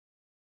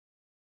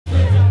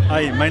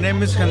Hi, my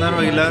name is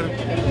Genaro Aguilar.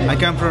 I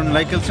come from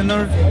Lake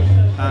Elsinore.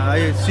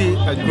 I see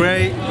a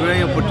great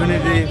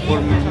opportunity for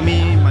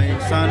me, my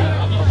son,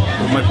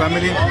 for my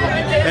family,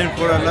 and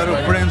for a lot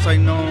of friends I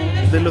know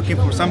they're looking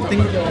for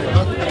something.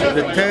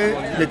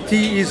 The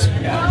tea is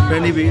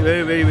very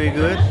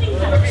good,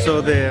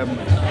 so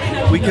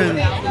we can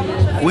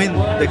win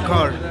the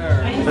car.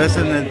 That's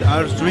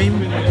our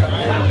dream.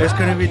 It's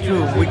gonna be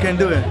true. We can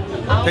do it.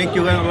 Thank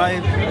you,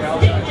 GanoLife.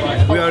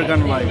 We are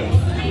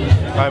GanoLife.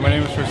 Hi, my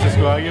name is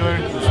Francisco Aguilar.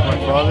 This is my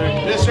father.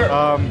 Yes, sir.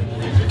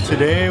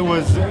 Today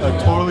was a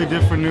totally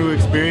different new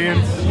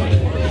experience,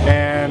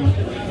 and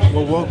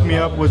what woke me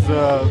up was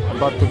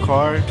about the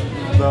car.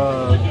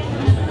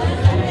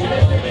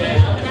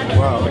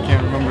 Wow, I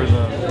can't remember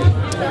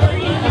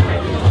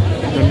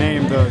the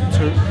name.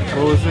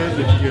 What was it?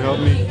 If you could help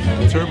me,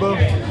 the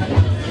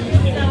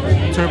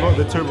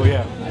turbo.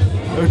 Yeah,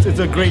 it's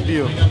a great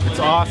deal. It's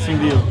an awesome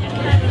deal.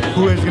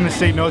 Who is gonna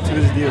say no to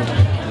this deal?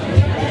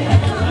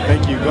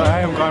 Thank you.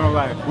 I am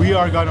GanoLife. We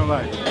are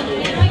GanoLife.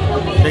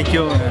 Thank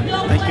you, and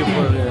thank you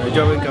for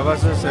Joe and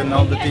Cavazos and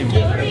all the team.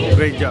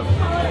 Great job.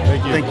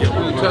 Thank you.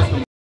 Thank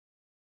you.